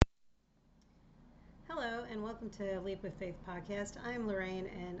and welcome to Leap with Faith podcast. I'm Lorraine,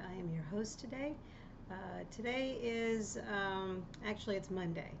 and I am your host today. Today is actually it's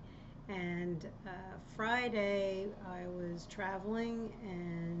Monday, and Friday I was traveling,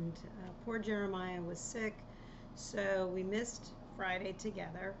 and poor Jeremiah was sick, so we missed Friday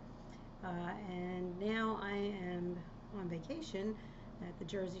together. And now I am on vacation at the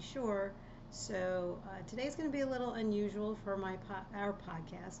Jersey Shore. So today's going to be a little unusual for our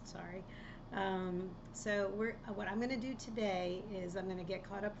podcast. Sorry. What I'm going to do today is I'm going to get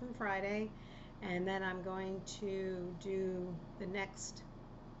caught up from Friday, and then I'm going to do the next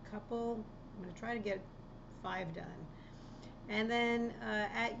couple. I'm going to try to get 5 done, and then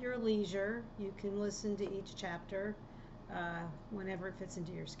at your leisure, you can listen to each chapter whenever it fits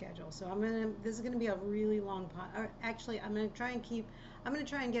into your schedule. So this is gonna be a really long actually, I'm gonna try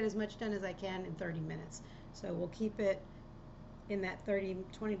and get as much done as I can in 30 minutes. So we'll keep it in that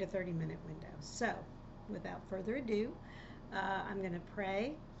 20 to 30 minute window. So without further ado, I'm gonna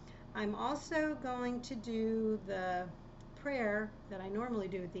pray. I'm also going to do the prayer that I normally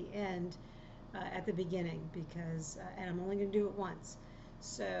do at the end, at the beginning, because and I'm only going to do it once.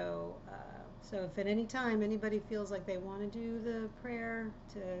 So if at any time anybody feels like they want to do the prayer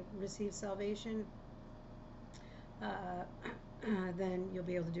to receive salvation, then you'll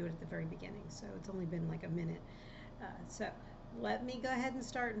be able to do it at the very beginning. So it's only been like a minute. So let me go ahead and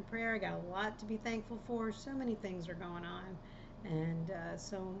start in prayer. I got a lot to be thankful for. So many things are going on, and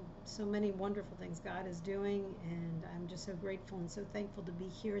so many wonderful things God is doing, and I'm just so grateful and so thankful to be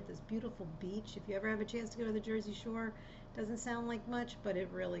here at this beautiful beach. If you ever have a chance to go to the Jersey Shore, it doesn't sound like much, but it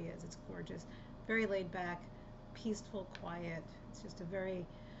really is. It's gorgeous, very laid back, peaceful, quiet. It's just a very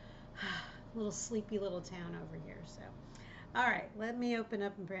little sleepy little town over here. So all right, let me open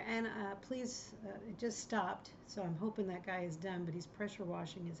up in prayer. And please, it just stopped, so I'm hoping that guy is done, but he's pressure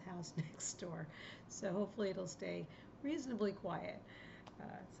washing his house next door. So hopefully it'll stay reasonably quiet.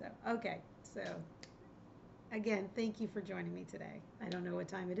 Okay, so again, thank you for joining me today. I don't know what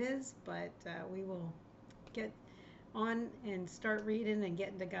time it is, but we will get on and start reading and get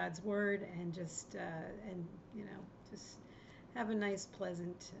into God's Word, and just have a nice,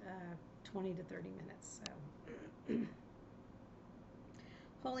 pleasant 20 to 30 minutes. So.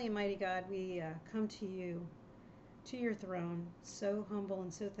 Holy and mighty God, we come to you, to your throne, so humble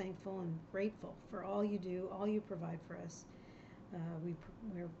and so thankful and grateful for all you do, all you provide for us.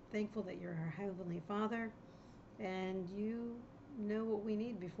 We're thankful that you're our Heavenly Father, and you know what we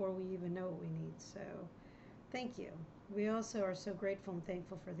need before we even know what we need. So thank you. We also are so grateful and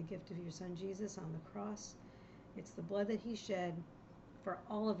thankful for the gift of your Son Jesus on the cross. It's the blood that he shed for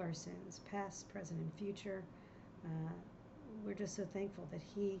all of our sins, past, present, and future. We're just so thankful that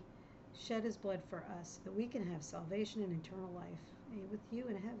he shed his blood for us, that we can have salvation and eternal life with you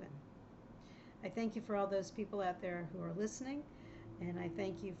in heaven. I thank you for all those people out there who are listening, and I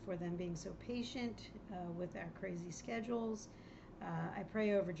thank you for them being so patient with our crazy schedules. I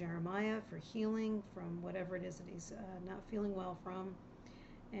pray over Jeremiah for healing from whatever it is that he's not feeling well from,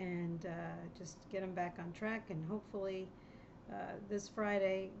 and just get him back on track. And hopefully this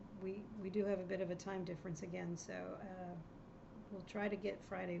Friday, we do have a bit of a time difference again, so we'll try to get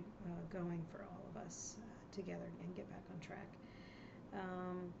Friday going for all of us together and get back on track.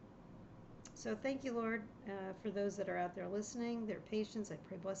 So thank you, Lord, for those that are out there listening, their patience. I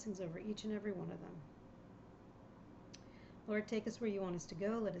pray blessings over each and every one of them. Lord, take us where you want us to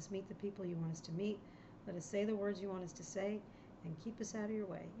go. Let us meet the people you want us to meet. Let us say the words you want us to say, and keep us out of your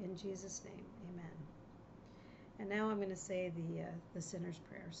way. In Jesus' name, amen. And now I'm going to say the sinner's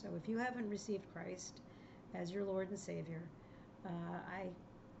prayer. So if you haven't received Christ as your Lord and Savior, I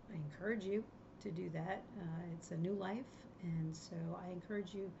encourage you to do that. It's a new life, and so I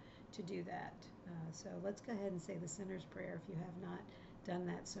encourage you to do that. So let's go ahead and say the sinner's prayer if you have not done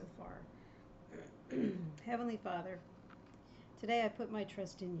that so far. Heavenly Father, today I put my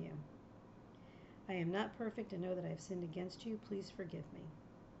trust in you. I am not perfect and know that I have sinned against you. Please forgive me.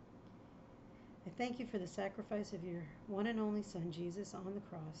 I thank you for the sacrifice of your one and only Son, Jesus, on the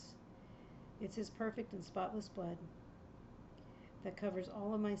cross. It's his perfect and spotless blood that covers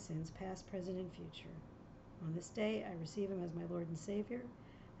all of my sins, past, present, and future. On this day, I receive him as my Lord and Savior.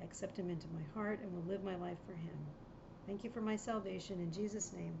 I accept him into my heart and will live my life for him. Thank you for my salvation. In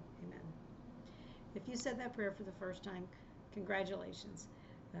Jesus' name, amen. If you said that prayer for the first time, congratulations.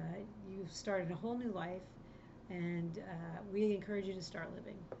 You've started a whole new life, and we encourage you to start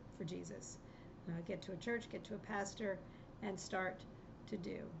living for Jesus. Get to a church, get to a pastor, and start to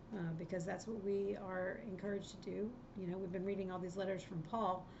do, because that's what we are encouraged to do. We've been reading all these letters from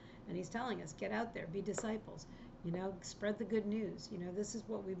Paul, and he's telling us, get out there, be disciples, spread the good news. This is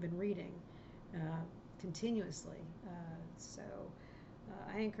what we've been reading continuously. So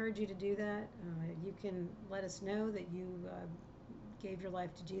I encourage you to do that. You can let us know that you gave your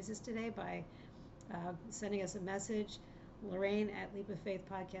life to Jesus today by sending us a message, Lorraine at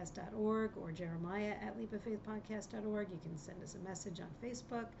leapoffaithpodcast.org or Jeremiah at leapoffaithpodcast.org. You can send us a message on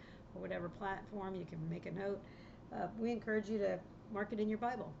Facebook or whatever platform. You can make a note. We encourage you to mark it in your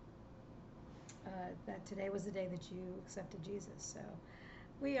Bible that today was the day that you accepted Jesus. So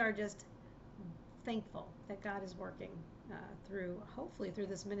we are just thankful that God is working hopefully through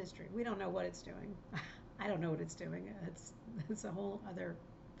this ministry. We don't know what it's doing. I don't know what it's doing. It's a whole other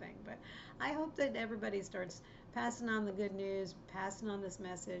thing. But I hope that everybody starts passing on the good news, passing on this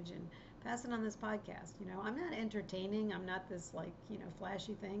message, and passing on this podcast. I'm not entertaining. I'm not this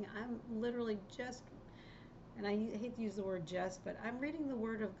flashy thing. I'm literally just, and I hate to use the word just, but I'm reading the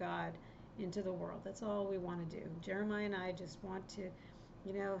Word of God into the world. That's all we want to do. Jeremiah and I just want to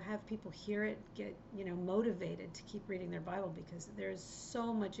have people hear it, get, motivated to keep reading their Bible, because there's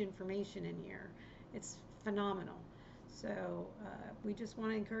so much information in here. It's phenomenal. So we just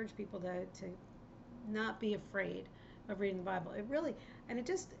want to encourage people to not be afraid of reading the Bible.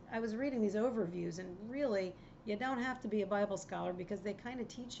 I was reading these overviews, and really, you don't have to be a Bible scholar, because they kind of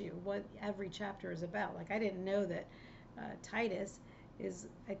teach you what every chapter is about. Like, I didn't know that Titus is,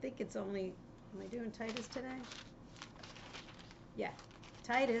 I think it's only, am I doing Titus today? Yeah.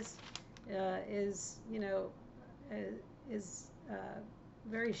 Titus is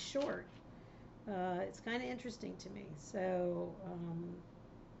very short. It's kind of interesting to me. So,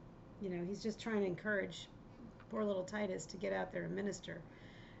 he's just trying to encourage poor little Titus to get out there and minister.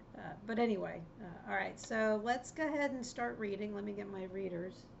 But anyway, all right. So let's go ahead and start reading. Let me get my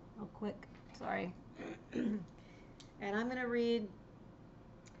readers real quick. Sorry. And I'm going to read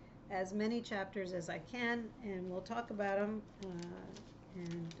as many chapters as I can, and we'll talk about them.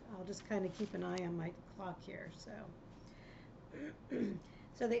 And I'll just kind of keep an eye on my clock here.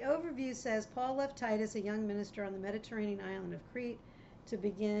 So the overview says, Paul left Titus, a young minister on the Mediterranean island of Crete, to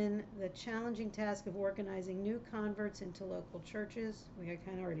begin the challenging task of organizing new converts into local churches. We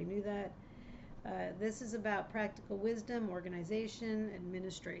kind of already knew that. This is about practical wisdom, organization,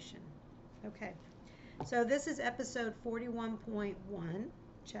 administration. Okay, so this is episode 41.1,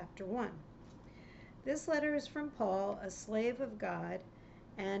 chapter 1. This letter is from Paul, a slave of God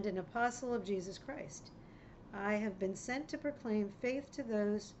and an apostle of Jesus Christ. I have been sent to proclaim faith to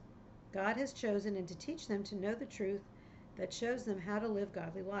those God has chosen and to teach them to know the truth that shows them how to live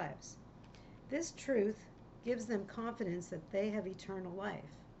godly lives. This truth gives them confidence that they have eternal life,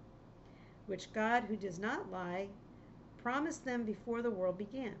 which God, who does not lie, promised them before the world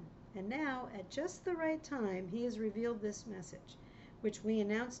began. And now, at just the right time, he has revealed this message, which we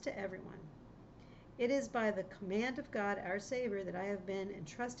announce to everyone. It is by the command of God, our Savior, that I have been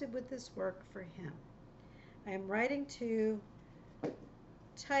entrusted with this work for him. I am writing to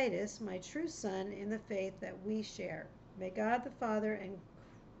Titus, my true son in the faith that we share. May God the Father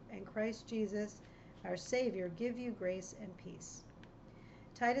and Christ Jesus, our Savior, give you grace and peace.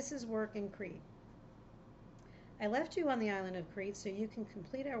 Titus's work in Crete. I left you on the island of Crete so you can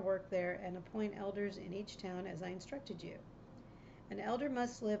complete our work there and appoint elders in each town as I instructed you. An elder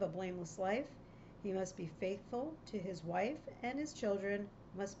must live a blameless life. He must be faithful to his wife, and his children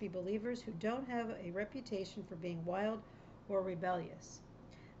must be believers who don't have a reputation for being wild or rebellious.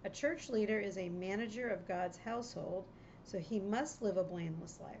 A church leader is a manager of God's household, so he must live a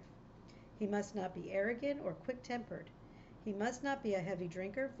blameless life. He must not be arrogant or quick-tempered. He must not be a heavy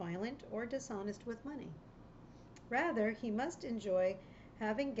drinker, violent, or dishonest with money. Rather, he must enjoy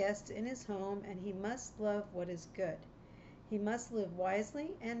having guests in his home, and he must love what is good. He must live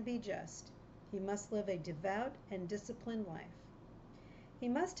wisely and be just. He must live a devout and disciplined life. He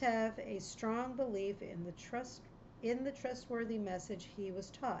must have a strong belief in the trustworthy message he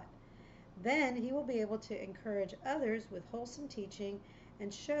was taught. Then he will be able to encourage others with wholesome teaching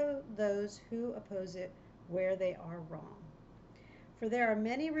and show those who oppose it where they are wrong. For there are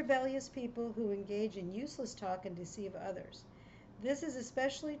many rebellious people who engage in useless talk and deceive others. This is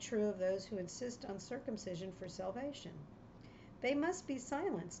especially true of those who insist on circumcision for salvation. They must be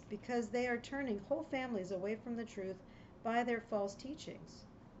silenced because they are turning whole families away from the truth by their false teachings.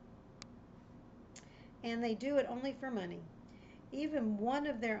 And they do it only for money. Even one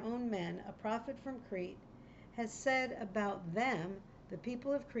of their own men, a prophet from Crete, has said about them, the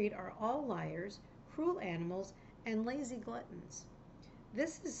people of Crete are all liars, cruel animals, and lazy gluttons.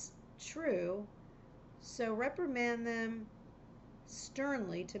 This is true, so reprimand them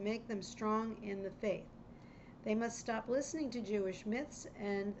sternly to make them strong in the faith. They must stop listening to Jewish myths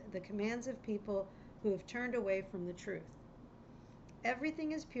and the commands of people who have turned away from the truth.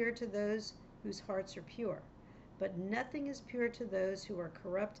 Everything is pure to those whose hearts are pure. But nothing is pure to those who are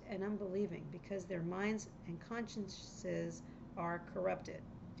corrupt and unbelieving, because their minds and consciences are corrupted.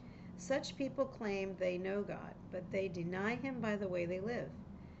 Such people claim they know God, but they deny Him by the way they live.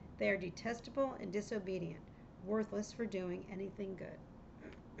 They are detestable and disobedient, worthless for doing anything good.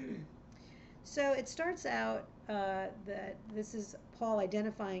 So it starts out that this is Paul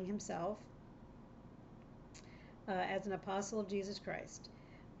identifying himself as an apostle of Jesus Christ.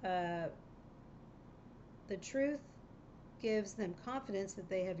 The truth gives them confidence that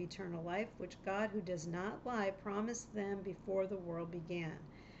they have eternal life, which God, who does not lie, promised them before the world began.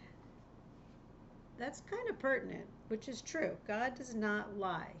 That's kind of pertinent, which is true. God does not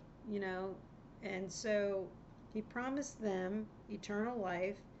lie, and so He promised them eternal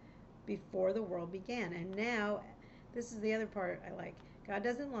life before the world began. And now, this is the other part I like. God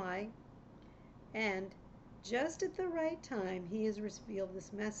doesn't lie, and just at the right time, He has revealed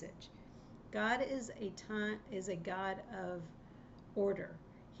this message. God is a God of order.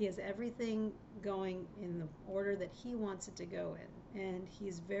 He has everything going in the order that He wants it to go in, and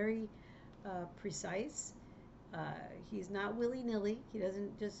He's very precise. He's not willy-nilly. He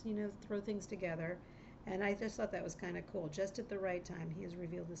doesn't just throw things together. And I just thought that was kind of cool. Just at the right time, He has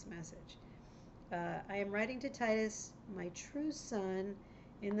revealed this message. I am writing to Titus, my true son,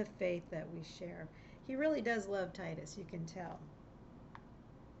 in the faith that we share. He really does love Titus, you can tell.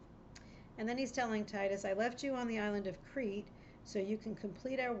 And then he's telling Titus, I left you on the island of Crete so you can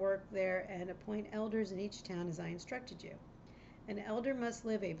complete our work there and appoint elders in each town as I instructed you. An elder must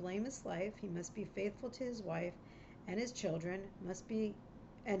live a blameless life. He must be faithful to his wife, and his children must be,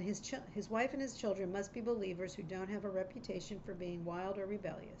 and his wife and his children must be believers who don't have a reputation for being wild or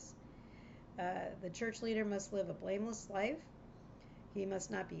rebellious. The church leader must live a blameless life. He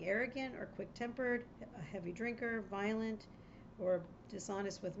must not be arrogant or quick-tempered, a heavy drinker, violent, or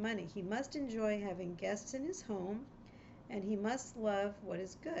dishonest with money. He must enjoy having guests in his home, and he must love what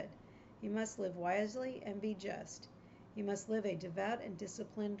is good. He must live wisely and be just. He must live a devout and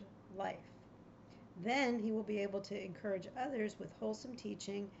disciplined life. Then he will be able to encourage others with wholesome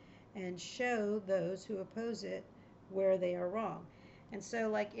teaching and show those who oppose it where they are wrong. And so,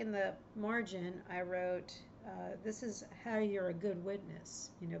 like in the margin, I wrote, this is how you're a good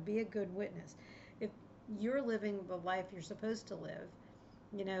witness. Be a good witness. If you're living the life you're supposed to live,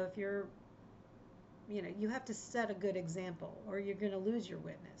 if you're, you have to set a good example or you're going to lose your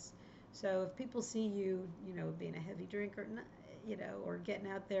witness. So if people see you, being a heavy drinker, or getting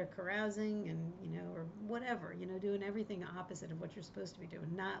out there carousing and, or whatever, doing everything opposite of what you're supposed to be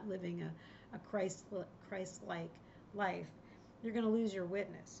doing, not living a Christ-like life, you're going to lose your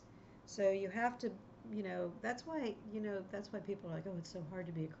witness. So you have to, that's why people are like, oh, it's so hard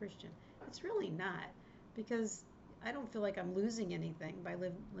to be a Christian. It's really not, because I don't feel like I'm losing anything by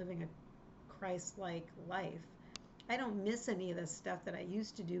living a Christ-like life. I don't miss any of the stuff that I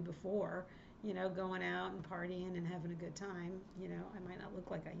used to do before, going out and partying and having a good time. I might not look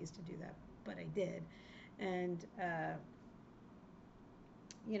like I used to do that, but I did. And,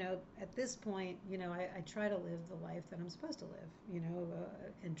 at this point, I try to live the life that I'm supposed to live,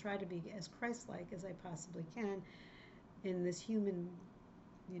 and try to be as Christ-like as I possibly can in this human,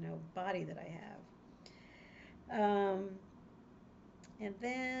 body that I have. And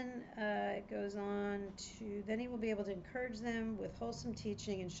then it goes on to, then he will be able to encourage them with wholesome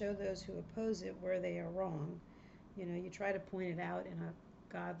teaching and show those who oppose it where they are wrong. You try to point it out in a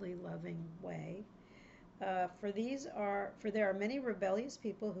godly, loving way. For there are many rebellious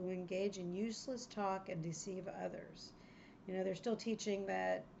people who engage in useless talk and deceive others. They're still teaching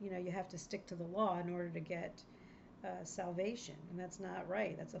that, you have to stick to the law in order to get salvation. And that's not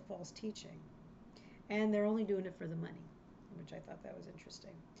right. That's a false teaching. And they're only doing it for the money, which I thought that was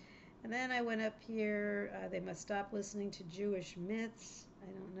interesting. And then I went up here, they must stop listening to Jewish myths.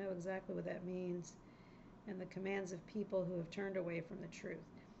 I don't know exactly what that means. And the commands of people who have turned away from the truth.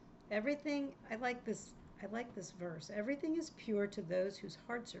 Everything, I like this verse. Everything is pure to those whose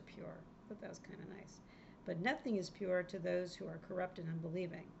hearts are pure. I thought that was kind of nice. But nothing is pure to those who are corrupt and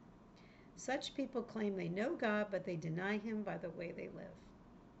unbelieving. Such people claim they know God, but they deny Him by the way they live.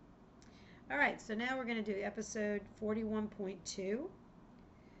 All right, so now we're going to do episode 41.2,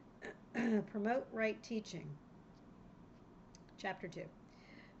 Promote Right Teaching, Chapter 2.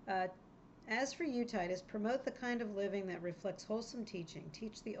 As for you, Titus, promote the kind of living that reflects wholesome teaching.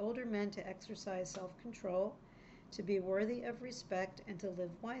 Teach the older men to exercise self-control, to be worthy of respect, and to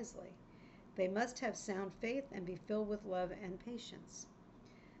live wisely. They must have sound faith and be filled with love and patience.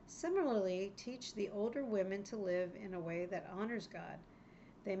 Similarly, teach the older women to live in a way that honors God.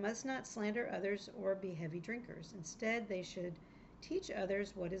 They must not slander others or be heavy drinkers. Instead, they should teach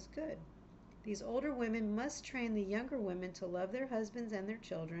others what is good. These older women must train the younger women to love their husbands and their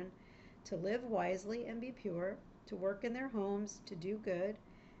children, to live wisely and be pure, to work in their homes, to do good,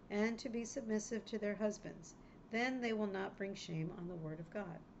 and to be submissive to their husbands. Then they will not bring shame on the word of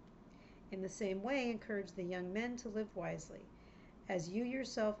God. In the same way, encourage the young men to live wisely, as you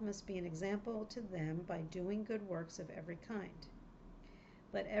yourself must be an example to them by doing good works of every kind.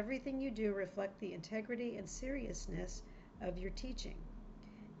 Let everything you do reflect the integrity and seriousness of your teaching.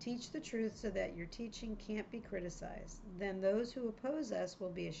 Teach the truth so that your teaching can't be criticized. Then those who oppose us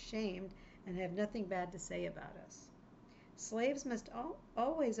will be ashamed and have nothing bad to say about us. Slaves must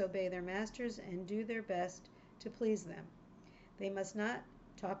always obey their masters and do their best to please them. They must not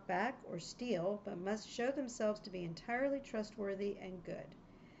talk back or steal, but must show themselves to be entirely trustworthy and good.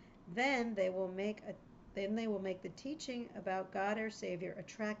 Then they will make the teaching about God our Savior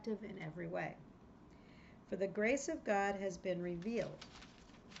attractive in every way. For the grace of God has been revealed,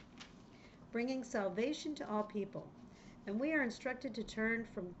 bringing salvation to all people, and we are instructed to turn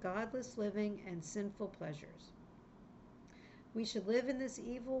from godless living and sinful pleasures. We should live in this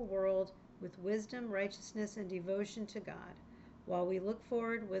evil world with wisdom, righteousness, and devotion to God, while we look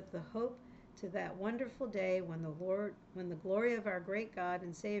forward with the hope to that wonderful day when the glory of our great God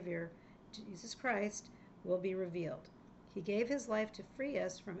and Savior, Jesus Christ, will be revealed. He gave his life to free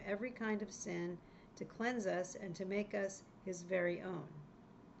us from every kind of sin, to cleanse us, and to make us his very own.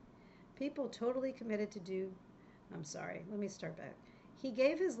 People totally committed to He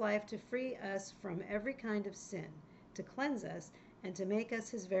gave his life to free us from every kind of sin, to cleanse us, and to make us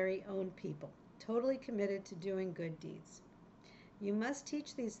his very own people, totally committed to doing good deeds. You must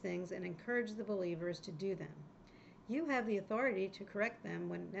teach these things and encourage the believers to do them. You have the authority to correct them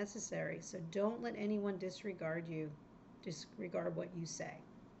when necessary, so don't let anyone disregard what you say.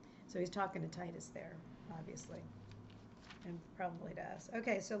 So he's talking to Titus there, obviously, and probably to us.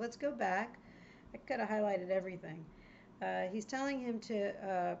 Okay, so let's go back. I could have highlighted everything. He's telling him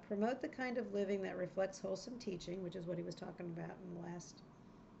to promote the kind of living that reflects wholesome teaching, which is what he was talking about in the last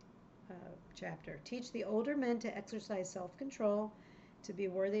chapter. Teach the older men to exercise self-control, to be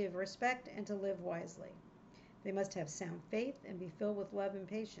worthy of respect, and to live wisely. They must have sound faith and be filled with love and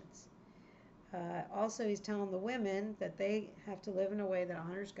patience. Also, he's telling the women that they have to live in a way that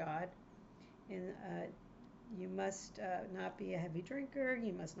honors God. And you must not be a heavy drinker.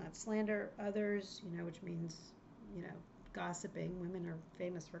 You must not slander others, which means, gossiping. Women are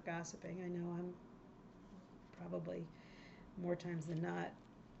famous for gossiping. I know I'm probably more times than not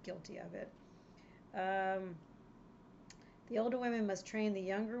guilty of it. The older women must train the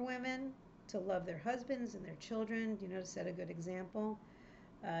younger women to love their husbands and their children, to set a good example,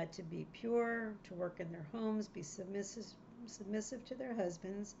 to be pure, to work in their homes, be submissive to their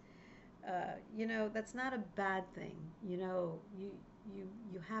husbands. That's not a bad thing. You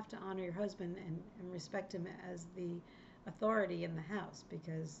have to honor your husband and respect him as the authority in the house,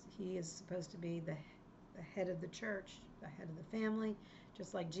 because he is supposed to be the head of the church, the head of the family,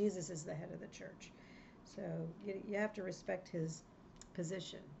 just like Jesus is the head of the church. So you have to respect his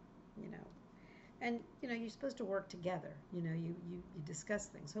position, and you're supposed to work together. You discuss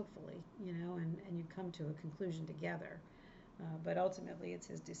things, hopefully, and you come to a conclusion together. But ultimately, it's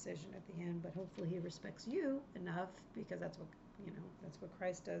his decision at the end. But hopefully, he respects you enough, because that's what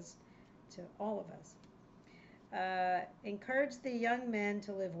Christ does to all of us. Encourage the young men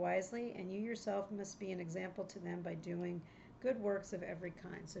to live wisely, and you yourself must be an example to them by doing good works of every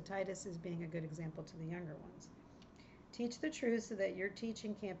kind. So Titus is being a good example to the younger ones. Teach the truth so that your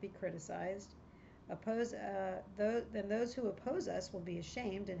teaching can't be criticized. Then those who oppose us will be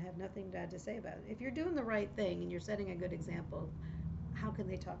ashamed and have nothing bad to say about it. If you're doing the right thing and you're setting a good example, how can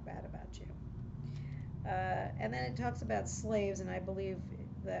they talk bad about you? And then it talks about slaves, and I believe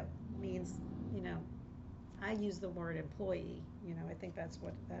that means, I use the word employee. I think that's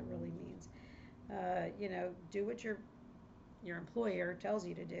what that really means. Do what your employer tells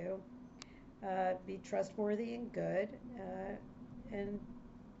you to do. Be trustworthy and good, and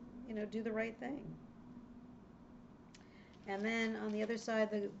do the right thing. And then on the other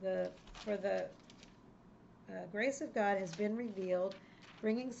side, the grace of God has been revealed,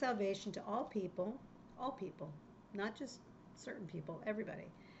 bringing salvation to all people, not just certain people,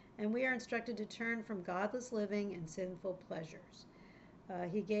 everybody. And we are instructed to turn from godless living and sinful pleasures.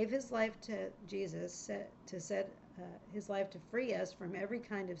 He gave his life to Jesus his life to free us from every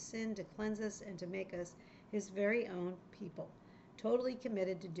kind of sin, to cleanse us, and to make us his very own people, totally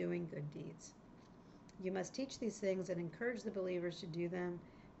committed to doing good deeds. You must teach these things and encourage the believers to do them.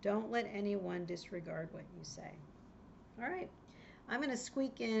 Don't let anyone disregard what you say. All right. I'm going to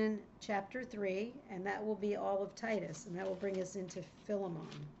squeak in chapter 3, and that will be all of Titus, and that will bring us into Philemon.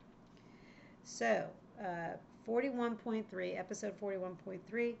 So, 41.3, episode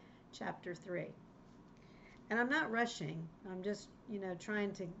 41.3, chapter 3. And I'm not rushing. I'm just,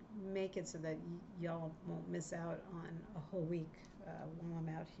 trying to make it so that y'all won't miss out on a whole week while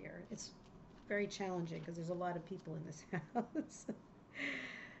I'm out here. It's very challenging because there's a lot of people in this house.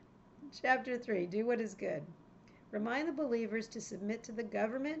 Chapter 3, do what is good. Remind the believers to submit to the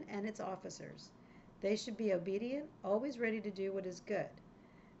government and its officers. They should be obedient, always ready to do what is good.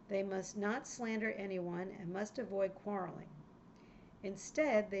 They must not slander anyone and must avoid quarreling.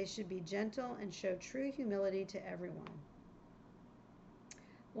 Instead, they should be gentle and show true humility to everyone.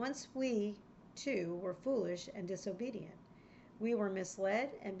 Once we, too, were foolish and disobedient. We were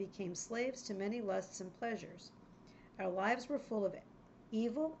misled and became slaves to many lusts and pleasures. Our lives were full of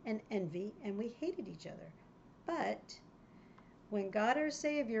evil and envy, and we hated each other. But when God our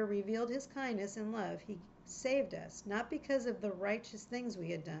Savior revealed his kindness and love, he saved us, not because of the righteous things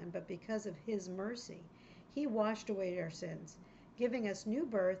we had done, but because of his mercy. He washed away our sins, giving us new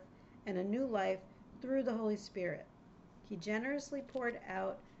birth and a new life through the Holy Spirit. He generously poured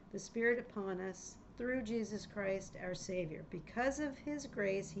out the Spirit upon us through Jesus Christ our Savior. Because of his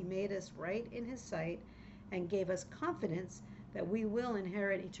grace, he made us right in his sight and gave us confidence that we will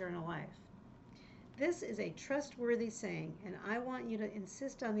inherit eternal life. This is a trustworthy saying, and I want you to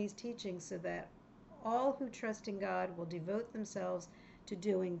insist on these teachings so that all who trust in God will devote themselves to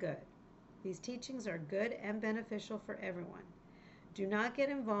doing good. These teachings are good and beneficial for everyone. Do not get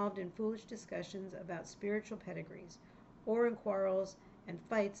involved in foolish discussions about spiritual pedigrees or in quarrels and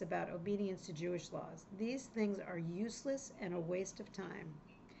fights about obedience to Jewish laws. These things are useless and a waste of time.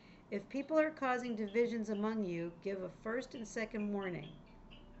 If people are causing divisions among you, give a first and second warning.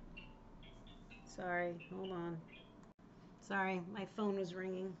 Sorry, hold on. Sorry, my phone was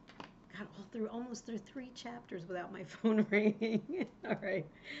ringing. Got almost through 3 chapters without my phone ringing. All right.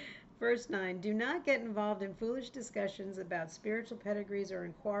 Verse 9, do not get involved in foolish discussions about spiritual pedigrees or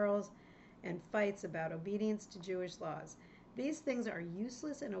in quarrels and fights about obedience to Jewish laws. These things are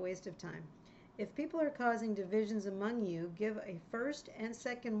useless and a waste of time. If people are causing divisions among you, give a first and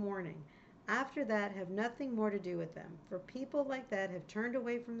second warning. After that, have nothing more to do with them, for people like that have turned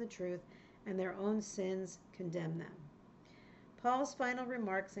away from the truth and their own sins condemn them. Paul's final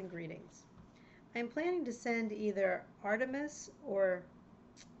remarks and greetings. I am planning to send either Artemis or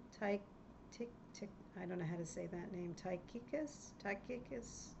I don't know how to say that name. Tychicus.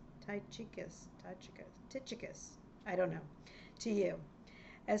 I don't know. To you.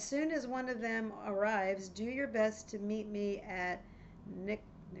 As soon as one of them arrives, do your best to meet me at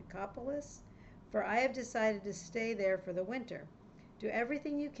Nicopolis, for I have decided to stay there for the winter. Do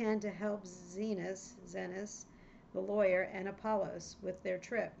everything you can to help Zenas, the lawyer, and Apollos with their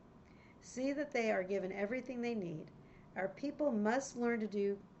trip. See that they are given everything they need. Our people must learn to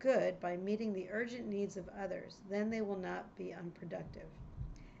do good by meeting the urgent needs of others. Then they will not be unproductive.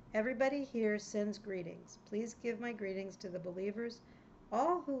 Everybody here sends greetings. Please give my greetings to the believers,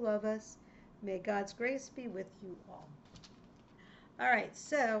 all who love us. May God's grace be with you all. All right,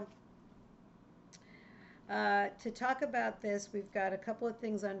 so to talk about this, we've got a couple of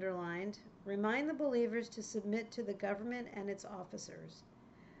things underlined. Remind the believers to submit to the government and its officers.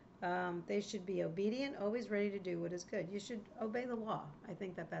 They should be obedient, always ready to do what is good. You should obey the law. I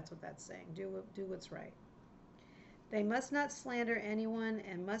think that's what that's saying. Do what's right. They must not slander anyone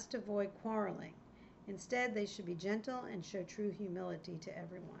and must avoid quarreling. Instead, they should be gentle and show true humility to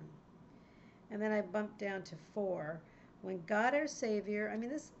everyone. And then I bumped down to 4. When God our Savior,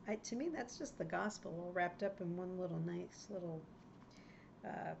 to me that's just the gospel all wrapped up in one little nice little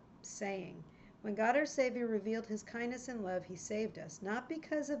saying. When God our Savior revealed his kindness and love, he saved us, not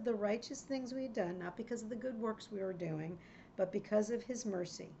because of the righteous things we had done, not because of the good works we were doing, but because of his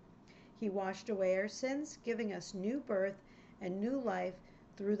mercy. He washed away our sins, giving us new birth and new life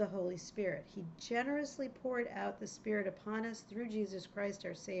through the Holy Spirit. He generously poured out the Spirit upon us through Jesus Christ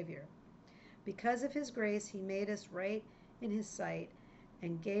our Savior. Because of his grace, he made us right in his sight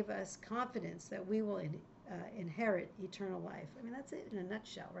and gave us confidence that we will inherit eternal life. That's it in a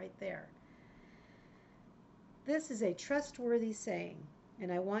nutshell right there. This is a trustworthy saying,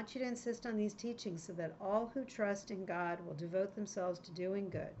 and I want you to insist on these teachings so that all who trust in God will devote themselves to doing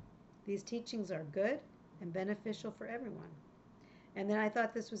good. These teachings are good and beneficial for everyone. And then I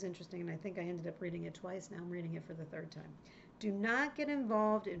thought this was interesting, and I think I ended up reading it twice. Now I'm reading it for the 3rd time. Do not get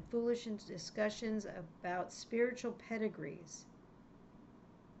involved in foolish discussions about spiritual pedigrees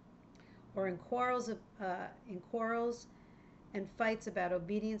or in quarrels and fights about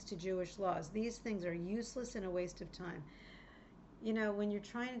obedience to Jewish laws. These things are useless and a waste of time. When you're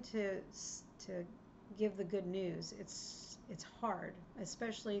trying to give the good news, it's hard,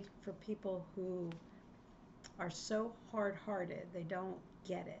 especially for people who are so hard-hearted. They don't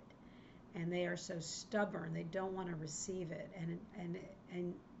get it, and they are so stubborn. They don't want to receive it,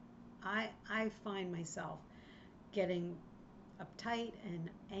 and I find myself getting uptight and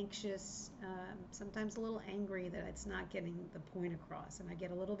anxious, sometimes a little angry that it's not getting the point across, and I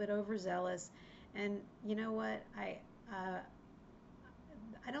get a little bit overzealous. And you know what? I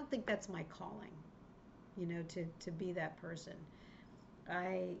don't think that's my calling, to be that person.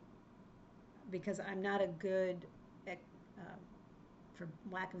 I Because I'm not a good, uh, for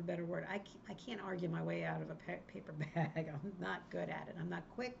lack of a better word, I can't argue my way out of a paper bag. I'm not good at it. I'm not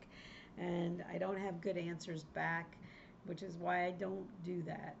quick, and I don't have good answers back, which is why I don't do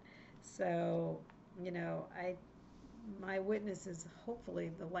that. So, my witness is hopefully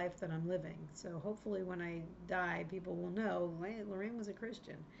the life that I'm living. So hopefully when I die, people will know Lorraine was a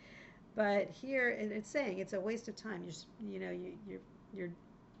Christian. But here it's saying it's a waste of time. You're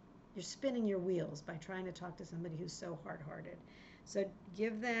you're spinning your wheels by trying to talk to somebody who's so hard-hearted. So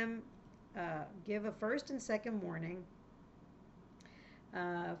give a first and second warning.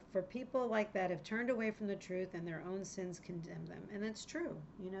 For people like that have turned away from the truth and their own sins condemn them. And that's true.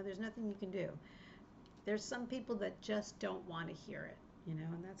 There's nothing you can do. There's some people that just don't want to hear it,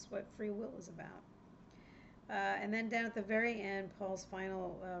 and that's what free will is about. And then down at the very end, Paul's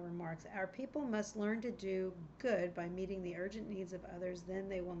final remarks: our people must learn to do good by meeting the urgent needs of others, then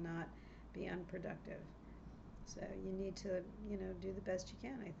they will not be unproductive. So you need to, do the best you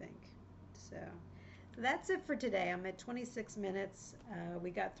can, I think. So that's it for today. I'm at 26 minutes. We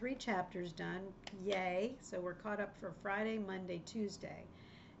got 3 chapters done. Yay. So we're caught up for Friday, Monday, Tuesday.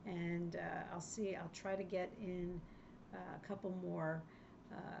 And I'll try to get in a couple more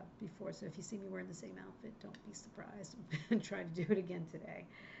before. So if you see me wearing the same outfit, don't be surprised. And try to do it again today.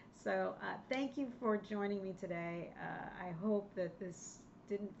 So thank you for joining me today. I hope that this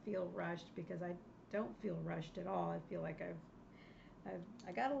didn't feel rushed, because I don't feel rushed at all. I feel like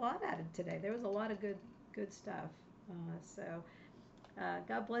I got a lot out of today. There was a lot of good stuff.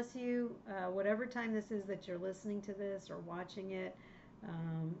 God bless you. Whatever time this is that you're listening to this or watching it,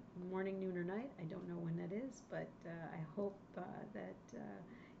 morning, noon, or night. I don't know when that is, but I hope that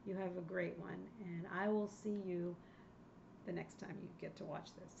you have a great one. And I will see you the next time you get to watch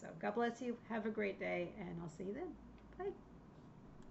this. So God bless you. Have a great day, and I'll see you then. Bye.